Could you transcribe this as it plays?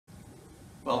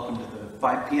Welcome to the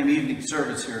 5 p.m. evening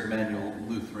service here at Emmanuel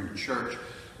Lutheran Church,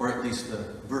 or at least the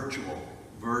virtual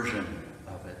version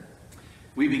of it.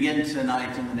 We begin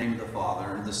tonight in the name of the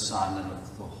Father, and the Son, and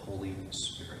of the Holy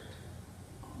Spirit.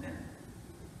 Amen.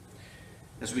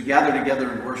 As we gather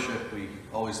together in worship, we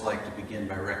always like to begin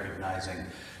by recognizing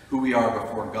who we are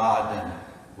before God and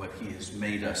what He has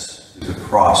made us through the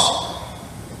cross.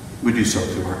 We do so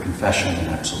through our confession and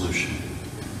absolution.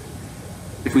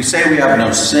 If we say we have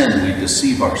no sin, we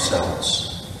deceive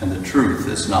ourselves, and the truth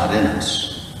is not in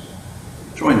us.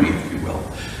 Join me, if you will.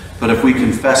 But if we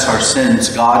confess our sins,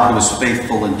 God, who is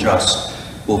faithful and just,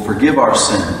 will forgive our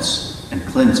sins and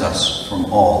cleanse us from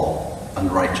all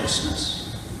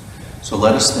unrighteousness. So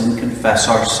let us then confess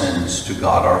our sins to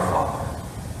God our Father.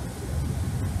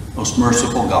 Most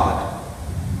merciful God,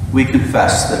 we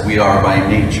confess that we are by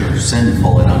nature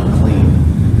sinful and unclean.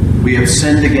 We have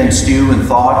sinned against you in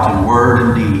thought and word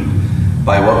and deed,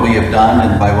 by what we have done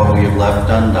and by what we have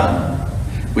left undone.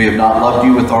 We have not loved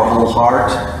you with our whole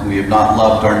heart, and we have not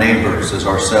loved our neighbors as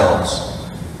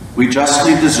ourselves. We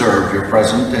justly deserve your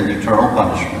present and eternal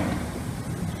punishment.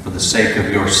 For the sake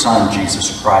of your Son,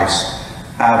 Jesus Christ,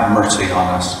 have mercy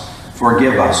on us,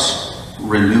 forgive us,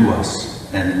 renew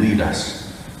us, and lead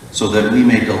us, so that we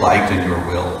may delight in your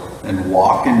will and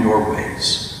walk in your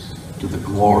ways to the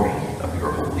glory of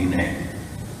your holy name.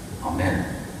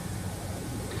 Amen.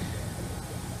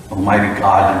 Almighty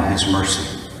God, in his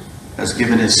mercy, has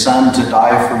given his Son to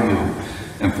die for you,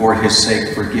 and for his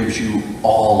sake forgives you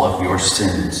all of your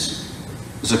sins.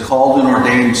 As a called and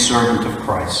ordained servant of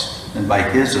Christ, and by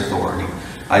his authority,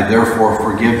 I therefore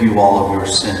forgive you all of your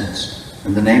sins,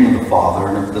 in the name of the Father,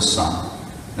 and of the Son,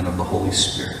 and of the Holy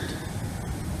Spirit.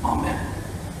 Amen.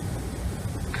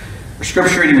 Our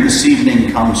scripture reading this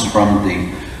evening comes from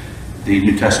the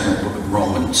New Testament book of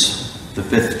Romans, the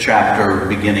 5th chapter,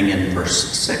 beginning in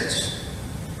verse 6.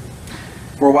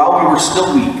 For while we were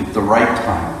still weak at the right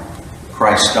time,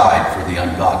 Christ died for the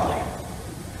ungodly.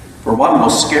 For one will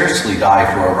scarcely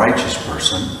die for a righteous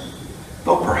person,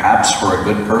 though perhaps for a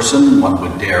good person one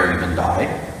would dare even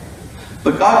die.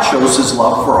 But God shows his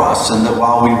love for us, in that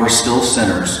while we were still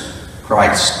sinners,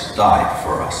 Christ died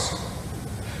for us.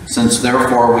 Since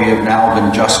therefore we have now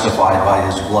been justified by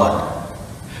his blood,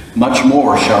 much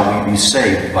more shall we be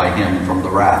saved by him from the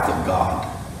wrath of God.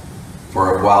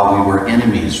 For if while we were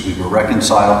enemies we were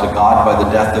reconciled to God by the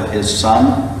death of his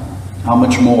Son, how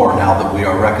much more, now that we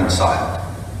are reconciled,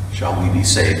 shall we be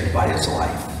saved by his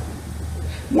life?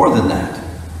 More than that,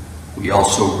 we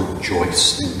also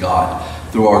rejoice in God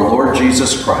through our Lord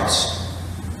Jesus Christ,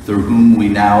 through whom we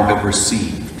now have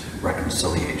received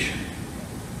reconciliation.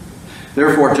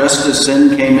 Therefore, just as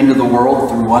sin came into the world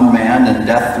through one man, and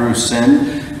death through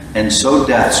sin, and so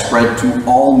death spread to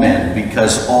all men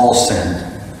because all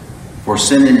sinned. For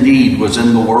sin indeed was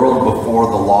in the world before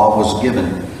the law was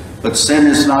given, but sin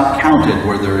is not counted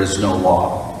where there is no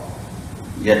law.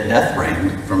 Yet death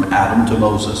reigned from Adam to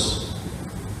Moses,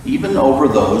 even over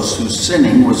those whose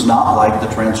sinning was not like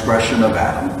the transgression of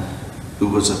Adam, who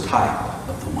was a type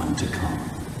of the one to come.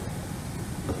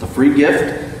 But the free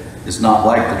gift is not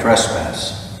like the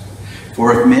trespass.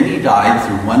 For if many died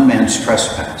through one man's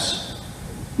trespass,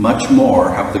 much more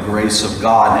have the grace of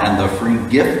God and the free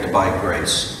gift by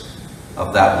grace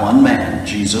of that one man,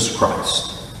 Jesus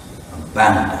Christ,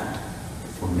 abounded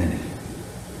for many.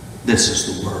 This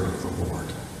is the word of the Lord.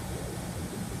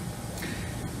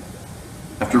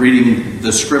 After reading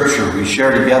the scripture, we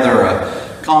share together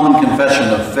a common confession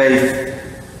of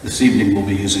faith. This evening we'll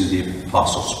be using the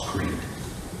Apostles' Creed.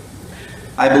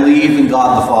 I believe in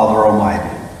God the Father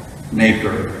Almighty,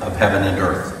 maker of heaven and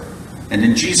earth, and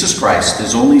in Jesus Christ,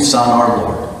 his only Son, our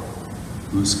Lord,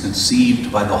 who was conceived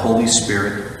by the Holy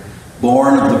Spirit,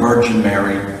 born of the Virgin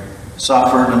Mary,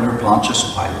 suffered under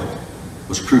Pontius Pilate,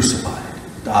 was crucified,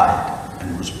 died,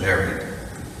 and was buried.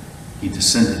 He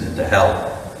descended into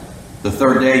hell. The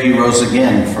third day he rose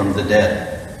again from the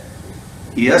dead.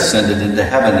 He ascended into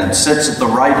heaven and sits at the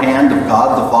right hand of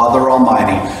God the Father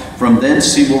Almighty. From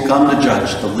thence he will come to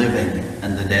judge the living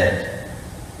and the dead.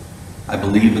 I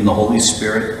believe in the Holy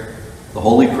Spirit, the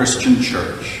Holy Christian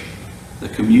Church, the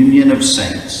communion of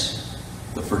saints,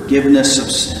 the forgiveness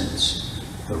of sins,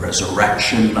 the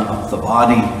resurrection of the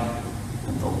body,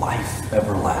 and the life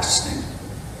everlasting.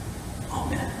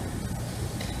 Amen.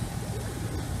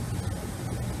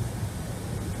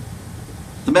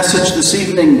 The message this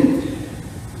evening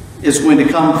is going to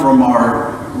come from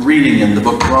our reading in the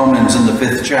book of Romans in the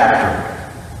 5th chapter.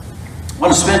 I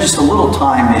want to spend just a little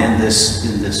time in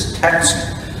this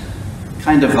text,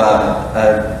 kind of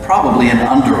probably an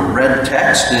under-read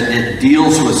text. It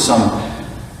deals with some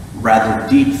rather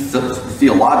deep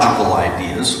theological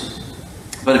ideas.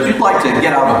 But if you'd like to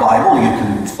get out a Bible, you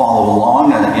can follow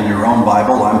along in your own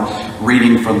Bible. I'm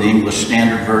reading from the English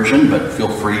Standard Version, but feel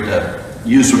free to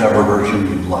use whatever version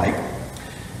you'd like.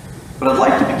 But I'd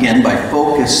like to begin by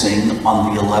focusing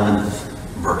on the 11th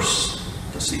verse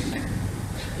this evening.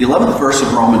 The 11th verse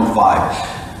of Romans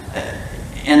 5.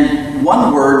 And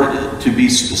one word to be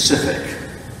specific,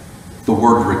 the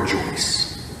word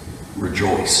rejoice.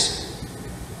 Rejoice.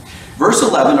 Verse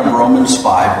 11 of Romans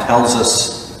 5 tells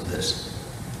us this.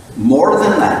 More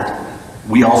than that,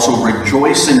 we also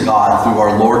rejoice in God through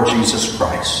our Lord Jesus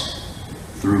Christ,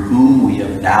 through whom we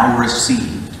have now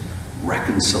received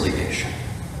reconciliation.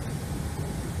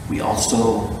 We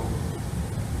also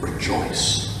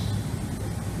rejoice.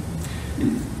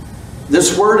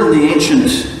 This word in the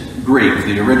ancient Greek,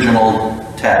 the original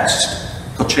text,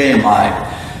 kochemai,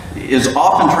 is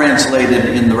often translated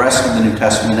in the rest of the New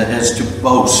Testament as to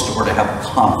boast or to have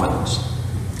confidence.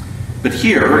 But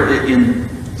here, in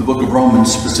the book of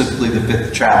Romans, specifically the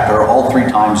 5th chapter, all 3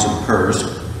 times it occurs.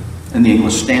 In the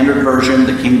English Standard Version,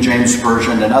 the King James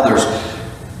Version, and others,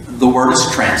 the word is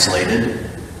translated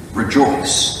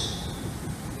rejoice.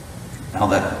 Now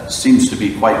that seems to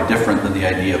be quite different than the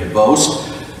idea of boast.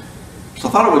 So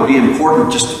I thought it would be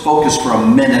important just to focus for a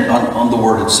minute on the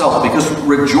word itself, because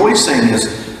rejoicing is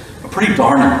a pretty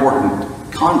darn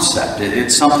important concept.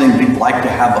 It's something we'd like to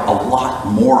have a lot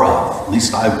more of, at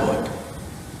least I would.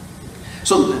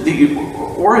 So the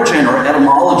origin or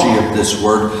etymology of this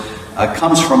word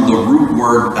comes from the root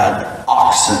word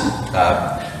oxen.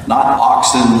 Not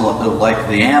oxen like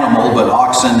the animal, but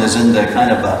oxen is in the kind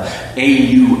of a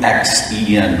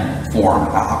A-U-X-E-N form,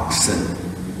 oxen.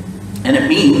 And it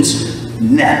means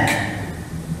neck,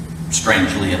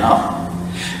 strangely enough.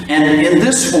 And in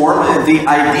this form, the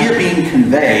idea being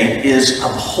conveyed is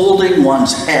of holding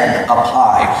one's head up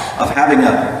high, of having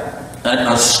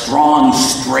a strong,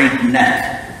 straight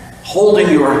neck, holding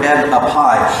your head up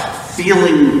high,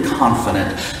 feeling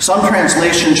confident. Some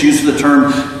translations use the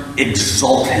term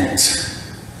exultant,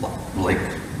 like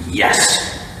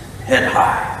yes, head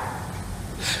high.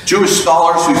 Jewish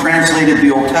scholars who translated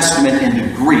the Old Testament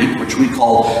into Greek, which we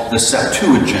call the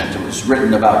Septuagint, it was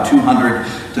written about 200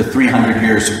 to 300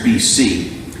 years BC,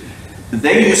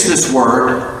 they use this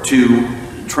word to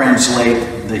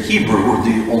translate the Hebrew, or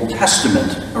the Old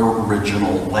Testament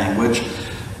original language,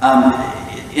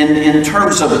 in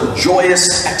terms of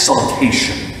joyous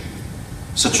exultation,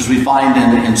 such as we find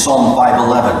in Psalm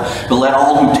 5:11. But let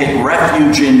all who take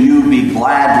refuge in you be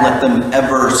glad, let them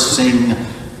ever sing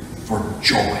for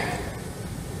joy.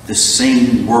 The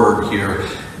same word here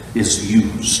is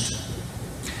used.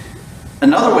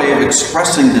 Another way of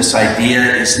expressing this idea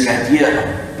is the idea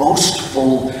of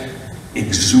boastful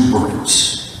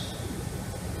exuberance.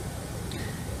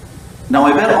 Now,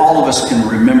 I bet all of us can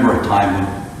remember a time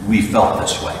when we felt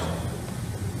this way.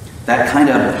 That kind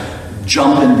of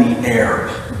jump in the air,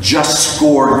 just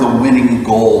scored the winning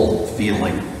goal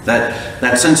feeling.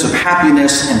 That sense of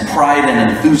happiness and pride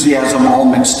and enthusiasm all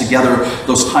mixed together.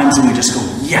 Those times when we just go,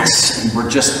 yes, and we're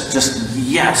just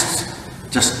yes.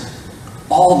 Just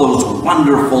all those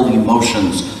wonderful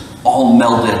emotions all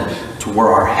melded to where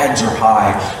our heads are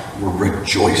high, we're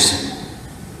rejoicing.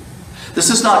 This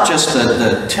is not just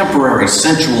the temporary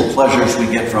sensual pleasures we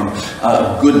get from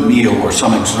a good meal or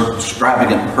some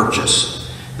extravagant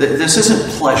purchase. This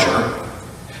isn't pleasure.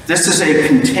 This is a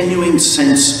continuing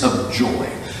sense of joy.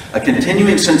 A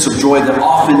continuing sense of joy that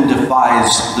often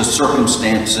defies the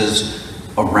circumstances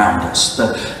around us.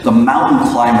 The mountain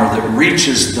climber that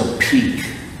reaches the peak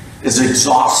is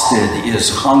exhausted, is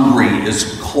hungry,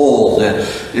 is cold,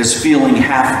 is feeling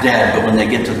half dead, but when they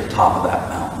get to the top of that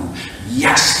mountain,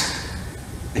 yes,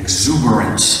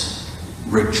 exuberance,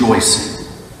 rejoicing.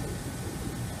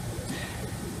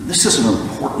 This is an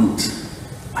important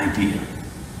idea.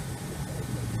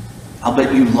 I'll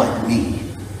bet you, like me,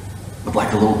 would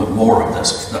like a little bit more of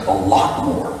this, a lot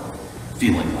more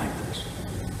feeling like this.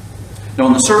 Now,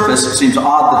 on the surface, it seems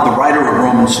odd that the writer of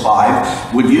Romans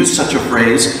 5 would use such a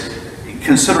phrase,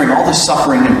 considering all the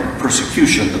suffering and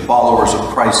persecution the followers of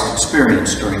Christ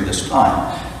experienced during this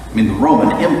time. I mean, the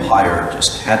Roman Empire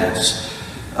just had its,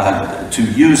 to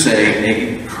use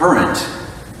a current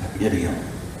idiom,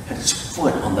 had its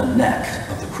foot on the neck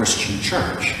of the Christian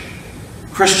church.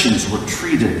 Christians were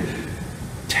treated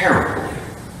terribly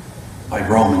by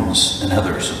Romans and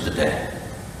others of the day.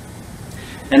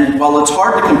 And while it's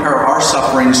hard to compare our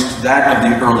sufferings to that of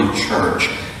the early church,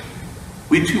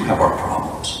 we too have our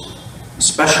problems.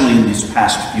 Especially in these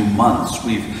past few months,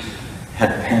 we've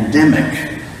had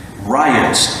pandemic,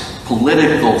 riots,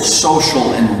 political,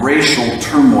 social, and racial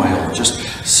turmoil, just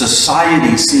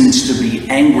Society seems to be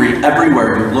angry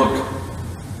everywhere you look.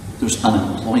 There's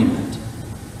unemployment.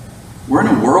 We're in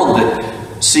a world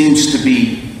that seems to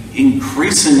be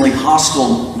increasingly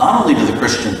hostile, not only to the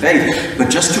Christian faith, but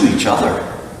just to each other.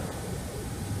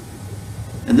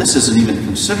 And this isn't even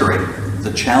considering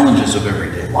the challenges of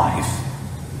everyday life.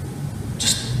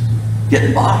 Just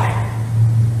getting by.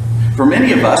 For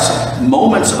many of us,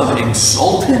 moments of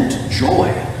exultant joy,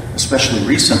 especially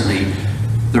recently,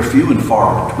 they're few and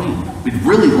far between. We'd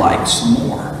really like some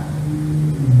more.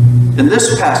 In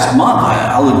this past month,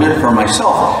 I'll admit for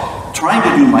myself, trying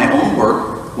to do my own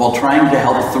work while trying to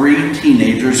help 3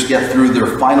 teenagers get through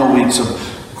their final weeks of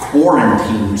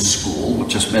quarantine school,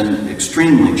 which has been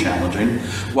extremely challenging,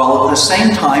 while at the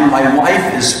same time my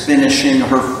wife is finishing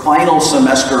her final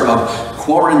semester of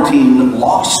quarantine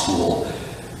law school,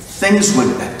 things would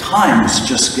at times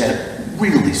just get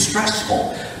really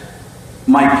stressful.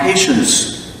 My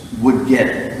patience would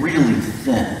get really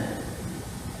thin.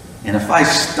 And if I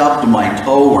stubbed my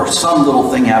toe or some little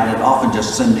thing happened, it'd often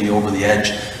just send me over the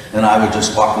edge, and I would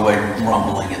just walk away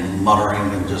grumbling and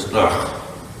muttering and just, ugh.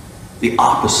 The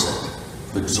opposite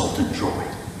of exultant joy.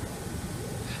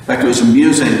 In fact, it was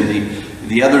amusing.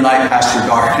 The other night, Pastor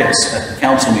Organist at the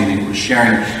council meeting was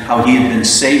sharing how he had been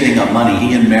saving up money,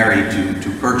 he and Mary,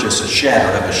 to purchase a shed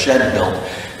or have a shed built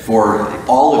for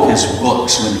all of his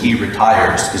books when he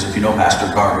retires. Because if you know Pastor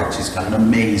Organist, he's got an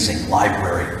amazing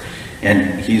library.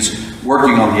 And he's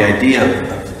working on the idea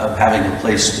of having a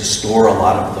place to store a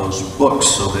lot of those books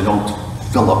so they don't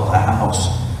fill up the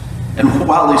house. And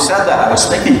while he said that, I was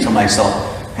thinking to myself,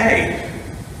 hey,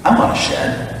 I want a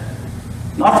shed.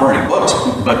 Not for any books,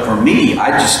 but for me.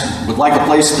 I just would like a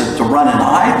place to run and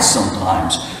hide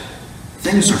sometimes.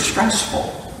 Things are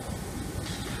stressful.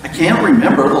 I can't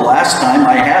remember the last time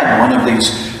I had one of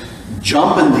these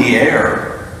jump in the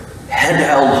air, head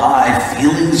held high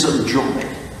feelings of joy.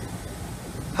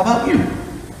 How about you?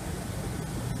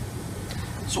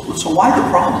 So why the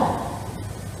problem?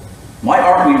 Why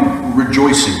aren't we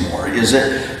rejoicing more? Is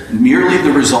it merely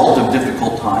the result of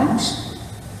difficult times?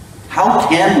 How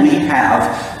can we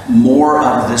have more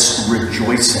of this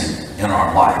rejoicing in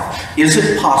our life? Is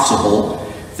it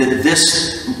possible that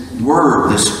this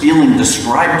word, this feeling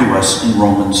described to us in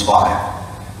Romans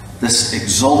 5, this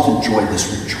exultant joy,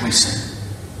 this rejoicing,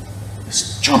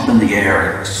 this jump in the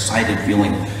air, excited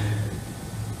feeling,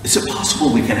 is it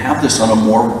possible we can have this on a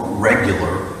more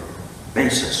regular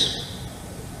basis?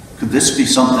 Could this be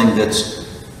something that's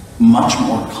much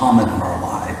more common in our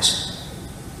lives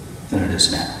than it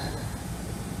is now?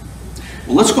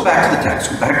 Well, let's go back to the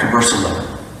text. Go back to verse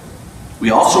 11. We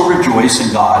also rejoice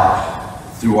in God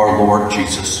through our Lord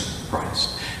Jesus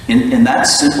Christ. In that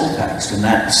simple text, in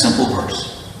that simple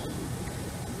verse,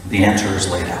 the answer is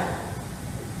laid out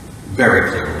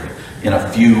very clearly in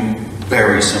a few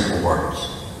very simple words.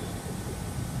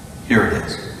 Here it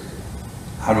is.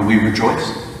 How do we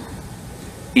rejoice?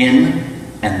 In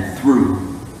and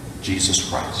through Jesus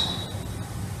Christ.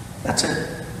 That's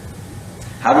it.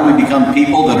 How do we become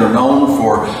people that are known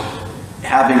for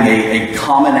having a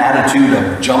common attitude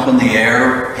of jump in the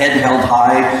air, head held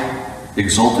high,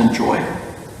 exultant joy?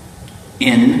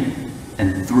 In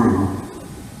and through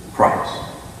Christ.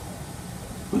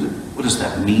 What does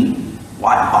that mean?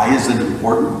 Why is it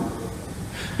important?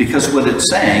 Because what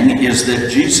it's saying is that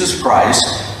Jesus Christ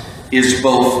is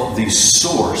both the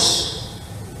source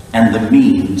and the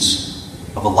means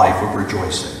of a life of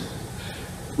rejoicing.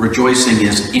 Rejoicing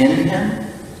is in him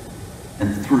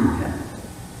and through him.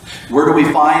 Where do we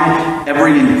find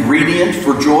every ingredient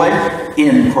for joy?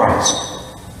 In Christ.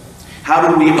 How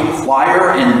do we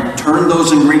acquire and turn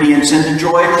those ingredients into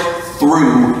joy?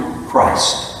 Through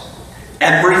Christ.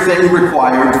 Everything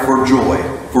required for joy,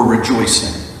 for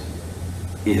rejoicing,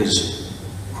 is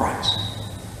Christ.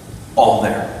 All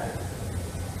there.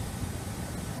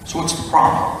 So what's the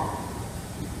problem?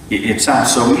 It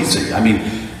sounds so easy. I mean,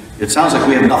 it sounds like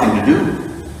we have nothing to do.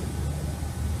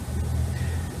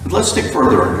 But let's dig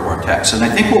further into our text. And I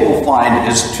think what we'll find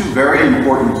is 2 very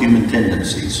important human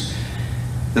tendencies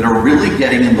that are really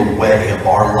getting in the way of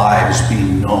our lives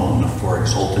being known for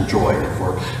exultant joy,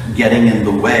 for getting in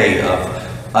the way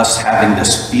of us having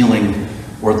this feeling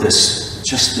or this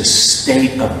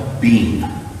state of being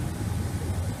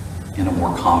in a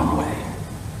more common way.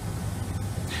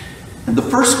 And the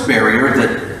first barrier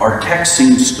that our text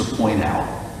seems to point out,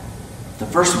 the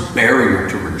first barrier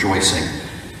to rejoicing,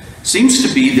 seems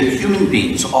to be that human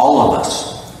beings, all of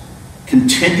us,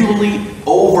 continually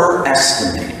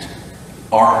overestimate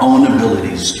our own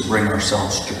abilities to bring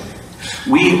ourselves joy.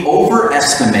 We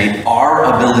overestimate our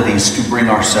abilities to bring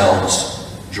ourselves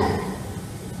joy.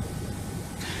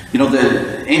 You know,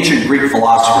 Ancient Greek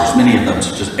philosophers, many of them,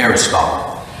 such as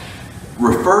Aristotle,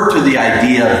 referred to the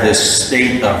idea of this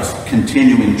state of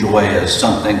continuing joy as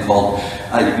something called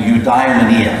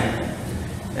eudaimonia.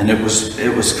 And it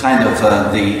was kind of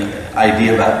the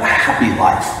idea of a happy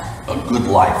life, a good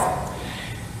life.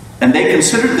 And they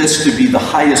considered this to be the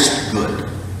highest good,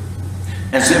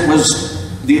 as it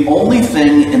was the only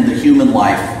thing in the human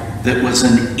life that was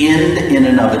an end in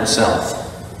and of itself,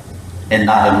 and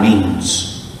not a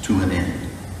means to an end.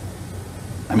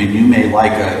 I mean, you may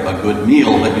like a good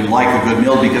meal, but you like a good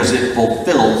meal because it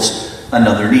fulfills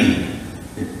another need.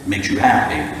 It makes you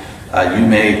happy.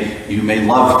 You may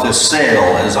love to sail,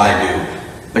 as I do,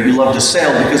 but you love to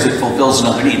sail because it fulfills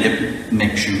another need. It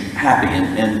makes you happy.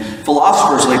 And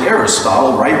philosophers like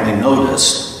Aristotle rightly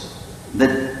noticed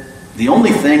that the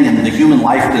only thing in the human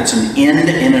life that's an end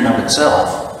in and of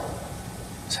itself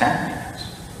is happiness.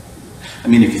 I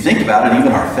mean, if you think about it,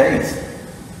 even our faith,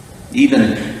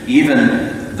 even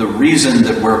the reason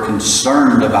that we're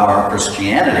concerned about our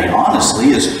Christianity, honestly,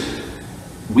 is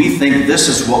we think this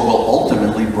is what will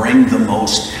ultimately bring the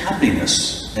most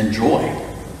happiness and joy.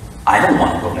 I don't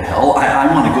want to go to hell. I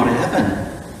want to go to heaven.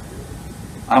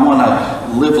 I want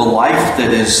to live a life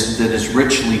that is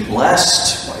richly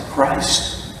blessed by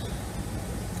Christ.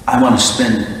 I want to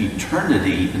spend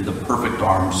eternity in the perfect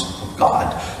arms of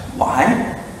God.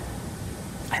 Why?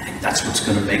 I think that's what's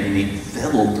going to make me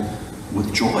filled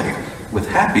with joy, with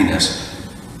happiness.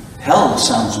 Hell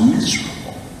sounds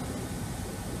miserable.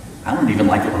 I don't even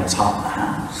like it when it's hot in the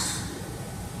house.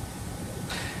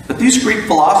 But these Greek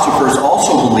philosophers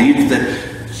also believed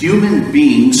that human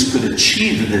beings could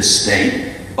achieve this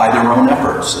state by their own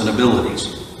efforts and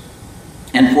abilities.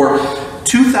 And for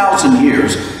 2,000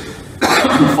 years,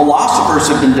 philosophers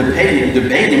have been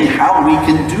debating how we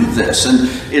can do this. And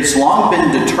it's long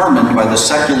been determined by the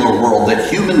secular world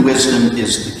that human wisdom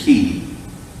is the key.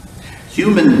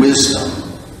 Human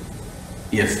wisdom,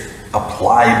 if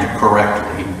applied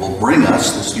correctly, will bring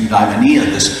us this eudaimonia,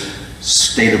 this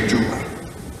state of joy.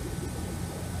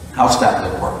 How's that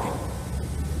been working?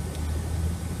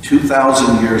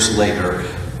 2,000 years later,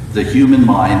 the human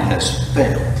mind has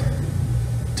failed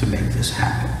to make this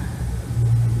happen.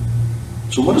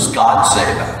 So what does God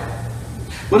say about it?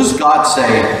 What does God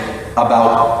say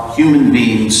about human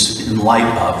beings in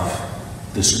light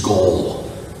of this goal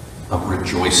of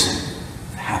rejoicing,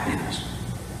 happiness?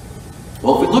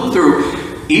 Well, if we look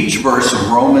through each verse of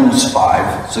Romans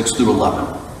 5, 6 through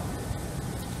 11,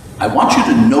 I want you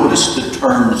to notice the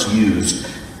terms used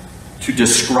to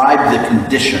describe the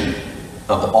condition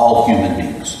of all human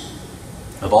beings.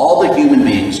 Of all the human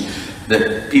beings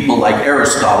that people like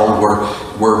Aristotle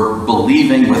were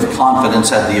believing with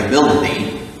confidence had the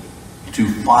ability to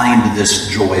find this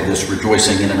joy, this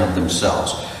rejoicing in and of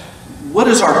themselves. What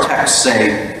does our text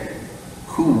say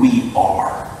who we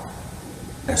are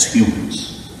as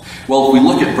humans? Well, if we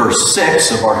look at verse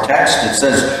 6 of our text, it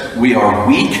says we are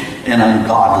weak and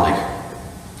ungodly.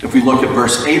 If we look at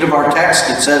verse 8 of our text,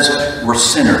 it says we're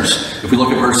sinners. If we look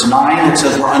at verse 9, it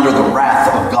says we're under the wrath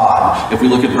of God. If we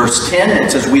look at verse 10,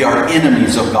 it says we are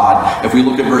enemies of God. If we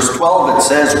look at verse 12, it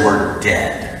says we're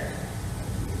dead.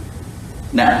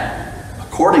 Now,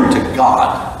 according to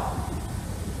God,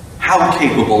 how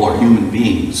capable are human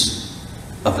beings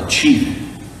of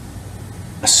achieving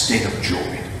a state of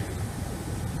joy?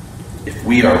 If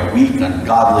we are weak,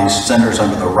 ungodly sinners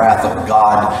under the wrath of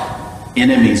God,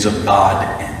 enemies of God,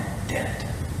 and dead.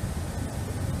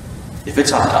 If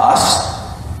it's up to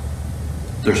us,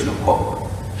 there's no hope.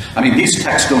 I mean, these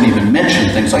texts don't even mention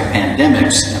things like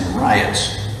pandemics and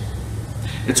riots.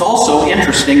 It's also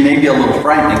interesting, maybe a little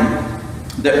frightening,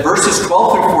 that verses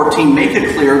 12 through 14 make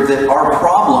it clear that our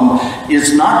problem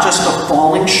is not just a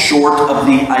falling short of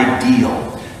the ideal,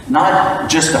 not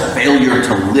just a failure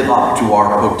to live up to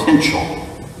our potential.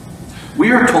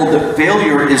 We are told that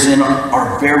failure is in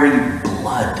our very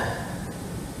blood.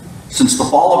 Since the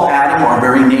fall of Adam, our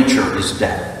very nature is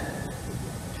death.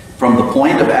 From the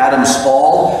point of Adam's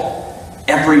fall,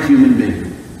 every human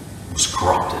being was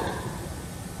corrupted.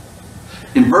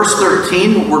 In verse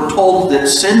 13, we're told that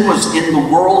sin was in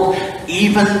the world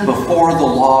even before the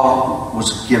law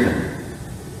was given.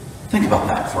 Think about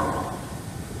that for a moment.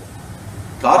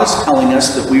 God is telling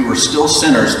us that we were still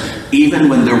sinners even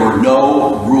when there were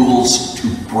no rules to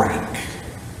break.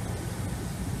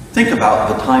 Think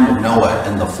about the time of Noah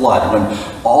and the flood,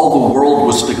 when all the world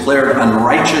was declared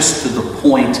unrighteous to the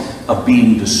point of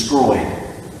being destroyed.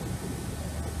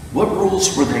 What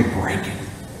rules were they breaking?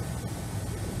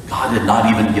 God had not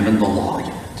even given the law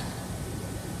yet.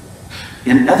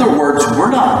 In other words,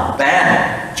 we're not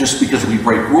bad just because we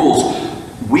break rules.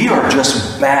 We are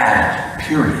just bad,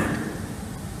 period.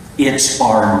 It's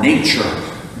our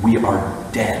nature. We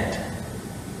are dead.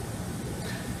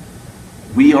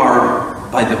 We are,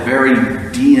 by the very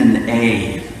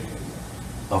DNA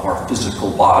of our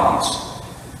physical bodies,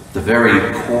 the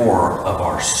very core of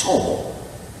our soul,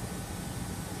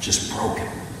 just broken.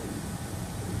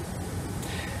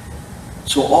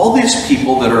 So all these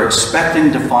people that are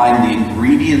expecting to find the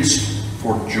ingredients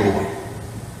for joy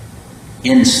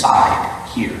inside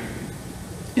here,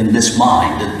 in this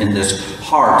mind, in this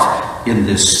heart, in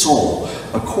this soul,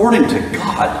 according to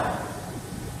God,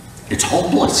 it's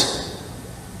hopeless.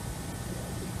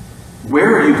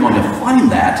 Where are you going to find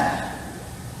that?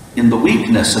 In the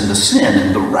weakness and the sin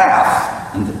and the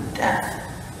wrath and the death.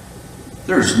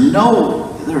 There's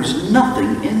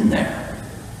nothing in there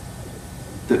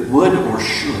that would or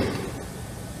should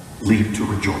lead to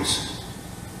rejoicing.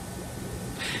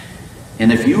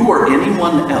 And if you or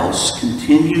anyone else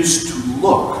continues to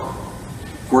look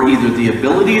for either the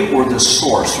ability or the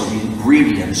source or the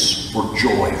ingredients for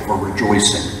joy, for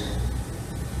rejoicing,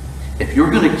 if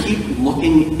you're going to keep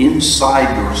looking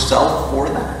inside yourself for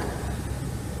that,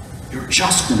 you're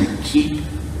just going to keep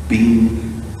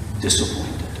being disappointed.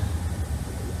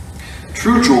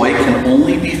 True joy can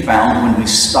only be found when we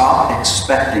stop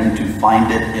expecting to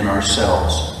find it in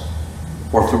ourselves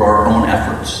or through our own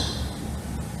efforts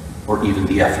or even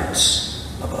the efforts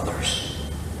of others.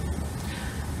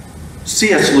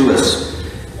 C.S. Lewis,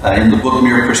 in the book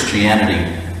Mere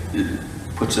Christianity,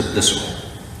 puts it this way.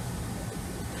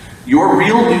 Your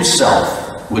real new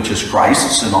self, which is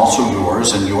Christ's and also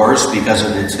yours, and yours because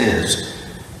it is his,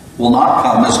 will not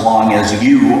come as long as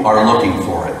you are looking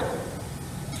for it.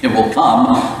 It will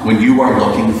come when you are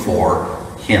looking for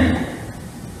him.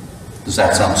 Does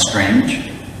that sound strange?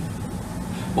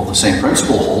 Well, the same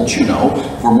principle holds,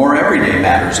 for more everyday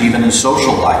matters, even in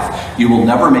social life. You will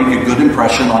never make a good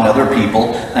impression on other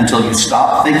people until you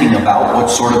stop thinking about what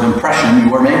sort of impression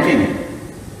you are making.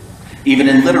 Even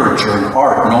in literature and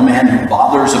art, no man who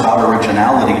bothers about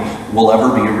originality will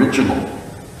ever be original.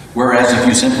 Whereas if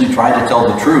you simply try to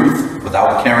tell the truth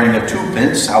without carrying a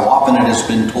twopence, how often it has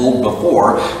been told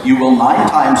before, you will 9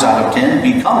 times out of 10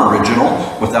 become original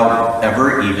without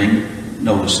ever even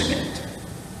noticing it.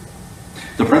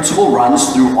 The principle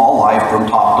runs through all life from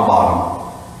top to bottom.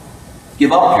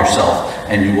 Give up yourself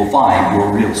and you will find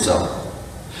your real self.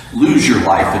 Lose your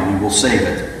life and you will save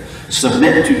it.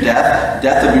 Submit to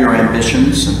death of your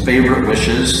ambitions and favorite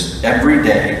wishes every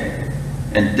day,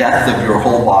 and death of your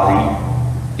whole body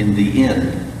in the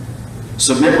end.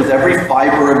 Submit with every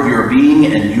fiber of your being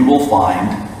and you will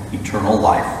find eternal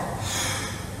life.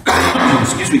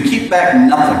 Excuse me, keep back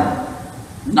nothing.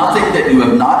 Nothing that you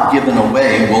have not given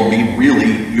away will be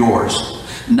really yours.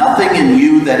 Nothing in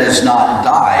you that has not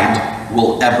died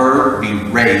will ever be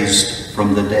raised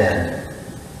from the dead.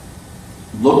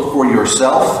 Look for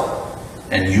yourself,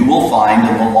 and you will find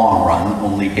in the long run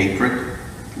only hatred,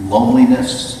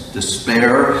 loneliness,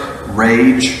 despair,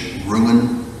 rage,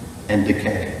 ruin, and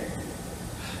decay.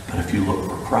 But if you look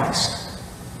for Christ,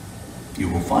 you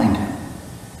will find him.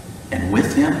 And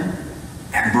with him,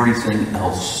 everything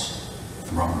else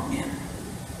thrown in.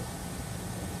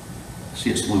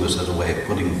 C.S. Lewis has a way of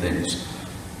putting things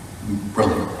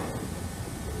brilliantly.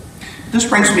 This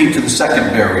brings me to the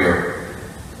second barrier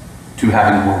to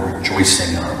having more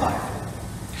rejoicing in our life.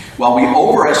 While we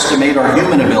overestimate our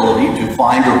human ability to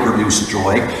find or produce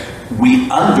joy, we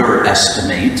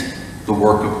underestimate the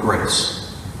work of grace.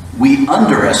 We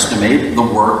underestimate the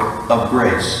work of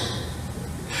grace.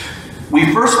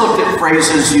 We first looked at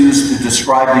phrases used to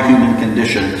describe the human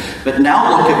condition, but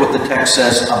now look at what the text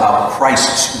says about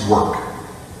Christ's work,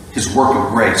 his work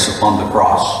of grace upon the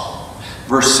cross.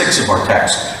 Verse 6 of our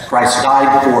text, Christ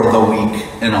died for the weak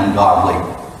and ungodly.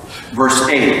 Verse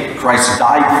 8, Christ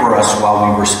died for us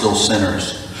while we were still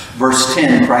sinners. Verse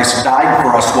 10, Christ died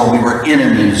for us while we were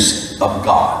enemies of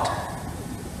God.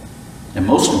 And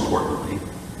most importantly,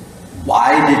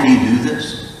 why did he do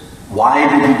this? Why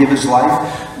did he give his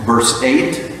life? Verse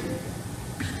 8,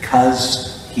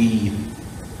 because he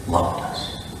loved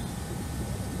us.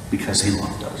 Because he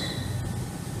loved us.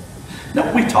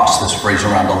 Now, we toss this phrase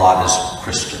around a lot as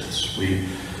Christians.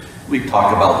 We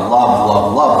talk about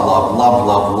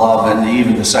love, and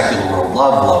even the secular world,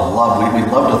 love. We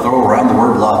love to throw around the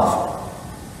word love.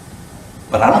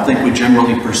 But I don't think we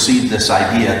generally perceive this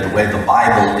idea the way the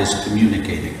Bible is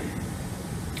communicating.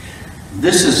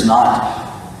 This is not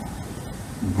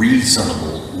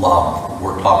reasonable love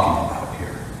we're talking about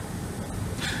here.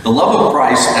 The love of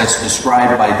Christ, as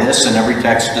described by this and every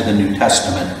text of the New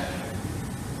Testament,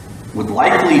 would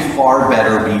likely far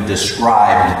better be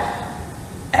described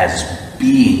as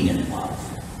being in love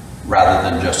rather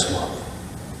than just love.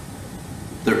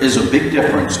 There is a big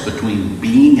difference between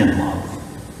being in love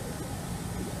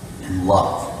and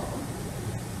love.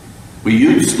 We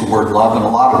use the word love in a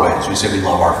lot of ways. We say we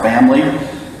love our family.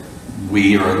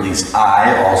 We, or at least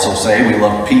I, also say we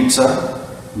love pizza,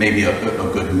 maybe a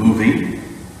good movie.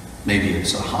 Maybe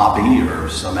it's a hobby or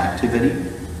some activity.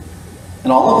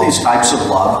 And all of these types of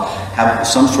love have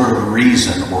some sort of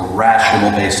reason or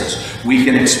rational basis. We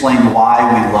can explain why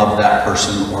we love that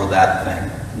person or that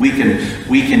thing. We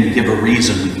can give a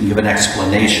reason, we can give an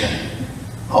explanation.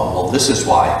 Oh, well, this is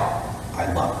why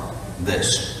I love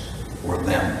this or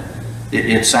them.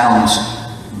 It sounds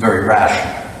very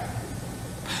rational.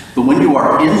 But when you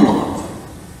are in love,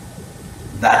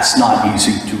 that's not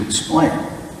easy to explain.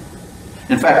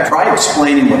 In fact, try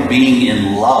explaining what being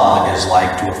in love is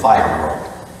like to a 5-year-old.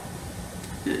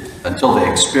 Until they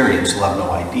experience, they'll have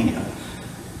no idea.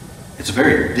 It's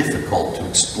very difficult to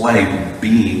explain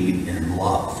being in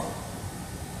love.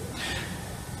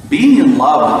 Being in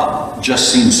love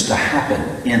just seems to happen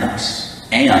in us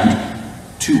and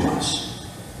to us.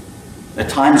 At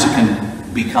times it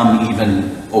can become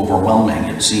even overwhelming.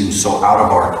 It seems so out of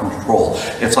our control.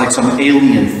 It's like some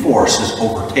alien force has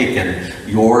overtaken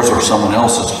yours or someone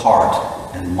else's heart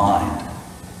and mind.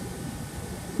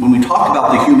 When we talk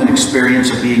about the human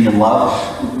experience of being in love,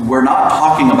 we're not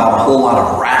talking about a whole lot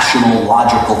of rational,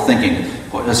 logical thinking,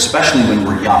 especially when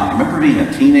we're young. Remember being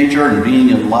a teenager and being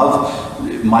in love?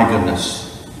 My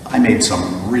goodness, I made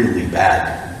some really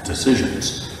bad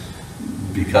decisions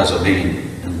because of being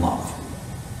in love.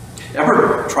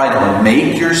 Ever try to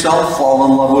make yourself fall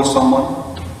in love with someone?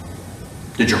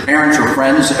 Did your parents or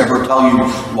friends ever tell you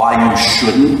why you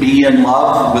shouldn't be in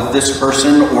love with this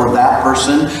person or that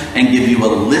person and give you a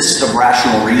list of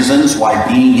rational reasons why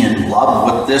being in love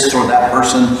with this or that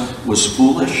person was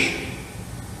foolish?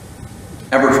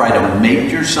 Ever try to make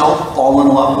yourself fall in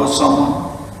love with someone?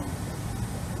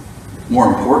 More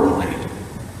importantly,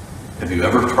 have you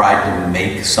ever tried to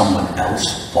make someone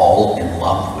else fall in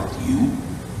love with you?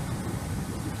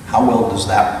 How well does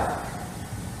that work?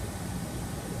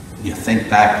 You think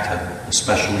back to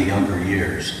especially younger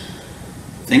years.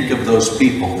 Think of those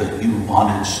people that you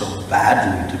wanted so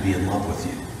badly to be in love with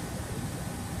you,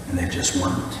 and they just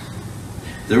weren't.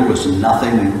 There was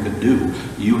nothing you could do.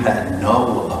 You had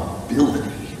no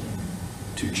ability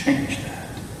to change that.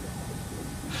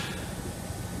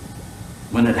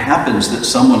 When it happens that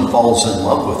someone falls in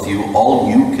love with you, all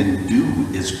you can do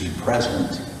is be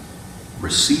present,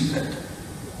 receive it,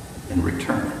 and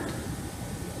return it.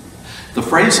 The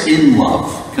phrase "in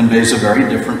love" conveys a very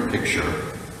different picture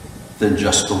than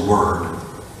just the word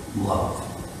love.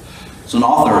 There's an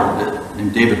author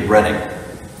named David Redding.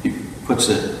 He puts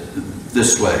it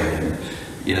this way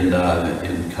in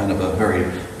kind of a very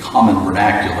common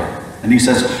vernacular. And he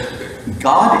says,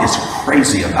 God is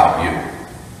crazy about you.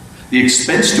 The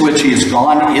expense to which he has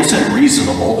gone isn't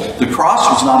reasonable. The cross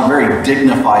was not a very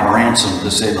dignified ransom,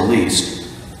 to say the least.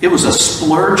 It was a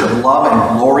splurge of love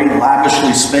and glory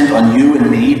lavishly spent on you and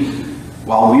me.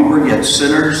 While we were yet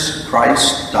sinners,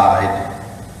 Christ died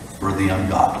for the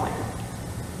ungodly.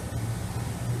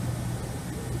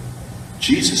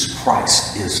 Jesus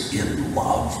Christ is in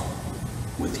love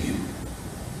with you.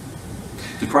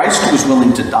 The Christ who was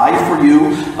willing to die for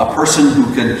you, a person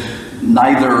who could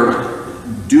neither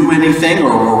do anything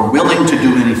or were willing to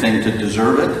do anything to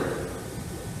deserve it,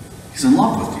 he's in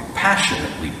love with you,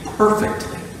 passionately,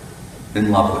 perfectly in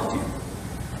love with you.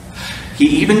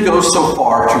 He even goes so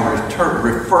far to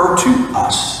refer to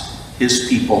us, his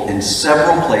people, in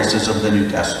several places of the New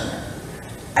Testament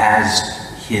as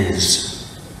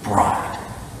his bride.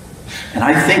 And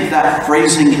I think that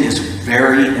phrasing is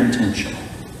very intentional.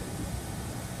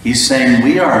 He's saying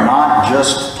we are not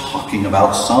just talking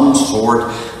about some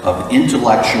sort of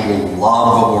intellectual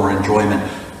love or enjoyment.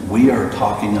 We are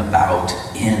talking about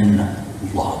in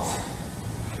love.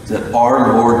 That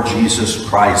our Lord Jesus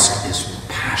Christ is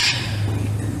passionately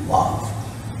in love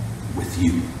with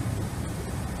you.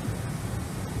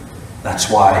 That's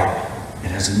why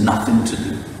it has nothing to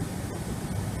do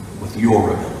with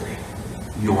your ability,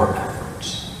 your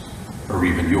efforts, or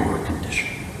even your condition.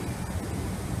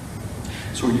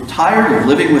 So are you tired of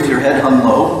living with your head hung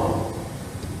low?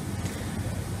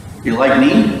 You like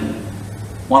me?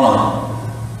 Want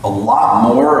a lot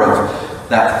more of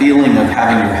that feeling of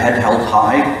having your head held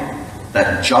high?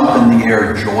 That jump in the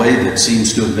air joy that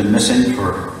seems to have been missing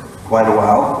for quite a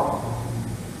while?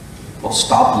 Well,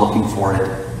 stop looking for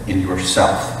it in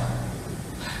yourself.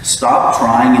 Stop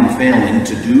trying and failing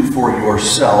to do for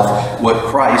yourself what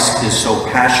Christ is so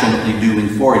passionately doing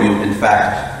for you. In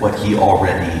fact, what he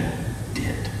already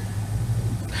did.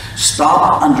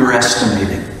 Stop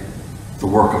underestimating the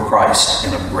work of Christ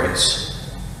and of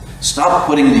grace. Stop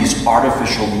putting these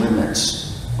artificial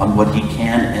limits on what he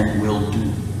can and will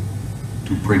do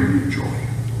to bring you joy.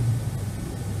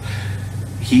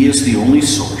 He is the only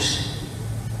source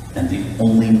and the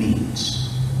only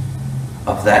means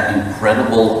of that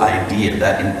incredible idea,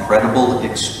 that incredible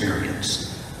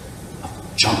experience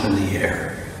of jump in the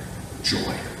air,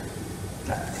 joy,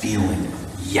 that feeling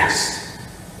of yes,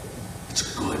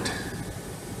 it's good.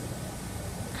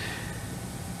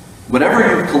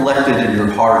 Whatever you've collected in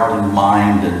your heart and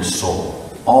mind and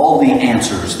soul, all the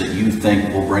answers that you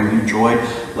think will bring you joy,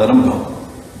 let them go.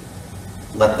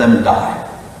 Let them die.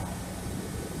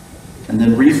 And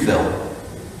then refill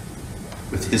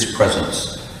with his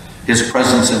presence. His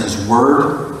presence in his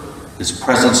word, his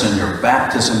presence in your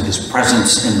baptism, his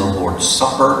presence in the Lord's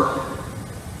Supper.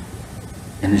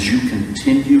 And as you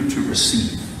continue to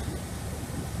receive,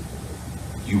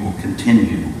 you will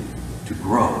continue to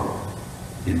grow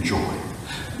in joy.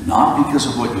 Not because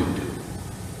of what you do,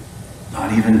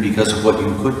 not even because of what you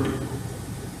could do,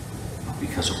 but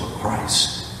because of what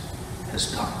Christ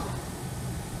has done.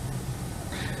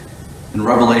 In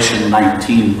Revelation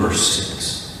 19, verse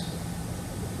 6,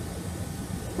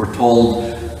 we're told,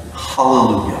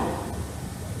 hallelujah,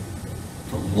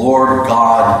 the Lord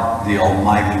God, the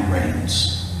Almighty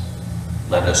reigns.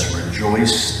 Let us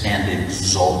rejoice and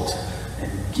exult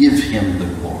and give him the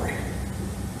glory,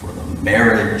 for the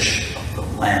marriage of the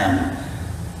Lamb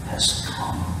has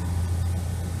come.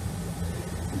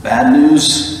 The bad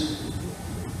news,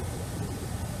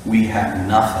 we have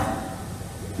nothing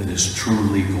that is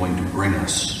truly going to bring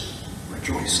us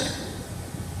rejoicing.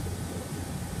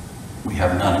 We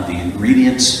have none of the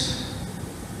ingredients.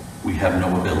 We have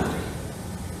no ability.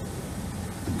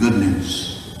 The good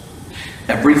news,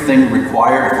 everything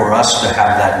required for us to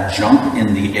have that jump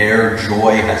in the air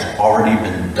joy has already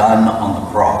been done on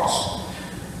the cross,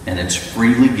 and it's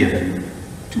freely given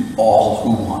to all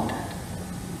who want it.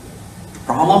 The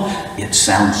problem, it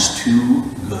sounds too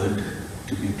good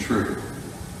to be true.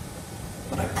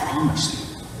 But I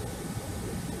promise you,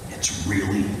 it's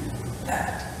really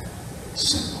that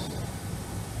simple.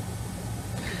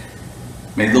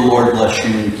 May the Lord bless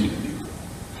you and keep you.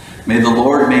 May the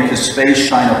Lord make his face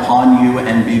shine upon you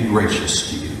and be gracious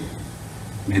to you.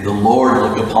 May the Lord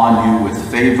look upon you with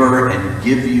favor and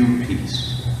give you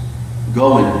peace.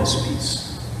 Go in this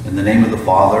peace. In the name of the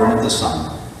Father, and of the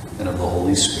Son, and of the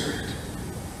Holy Spirit.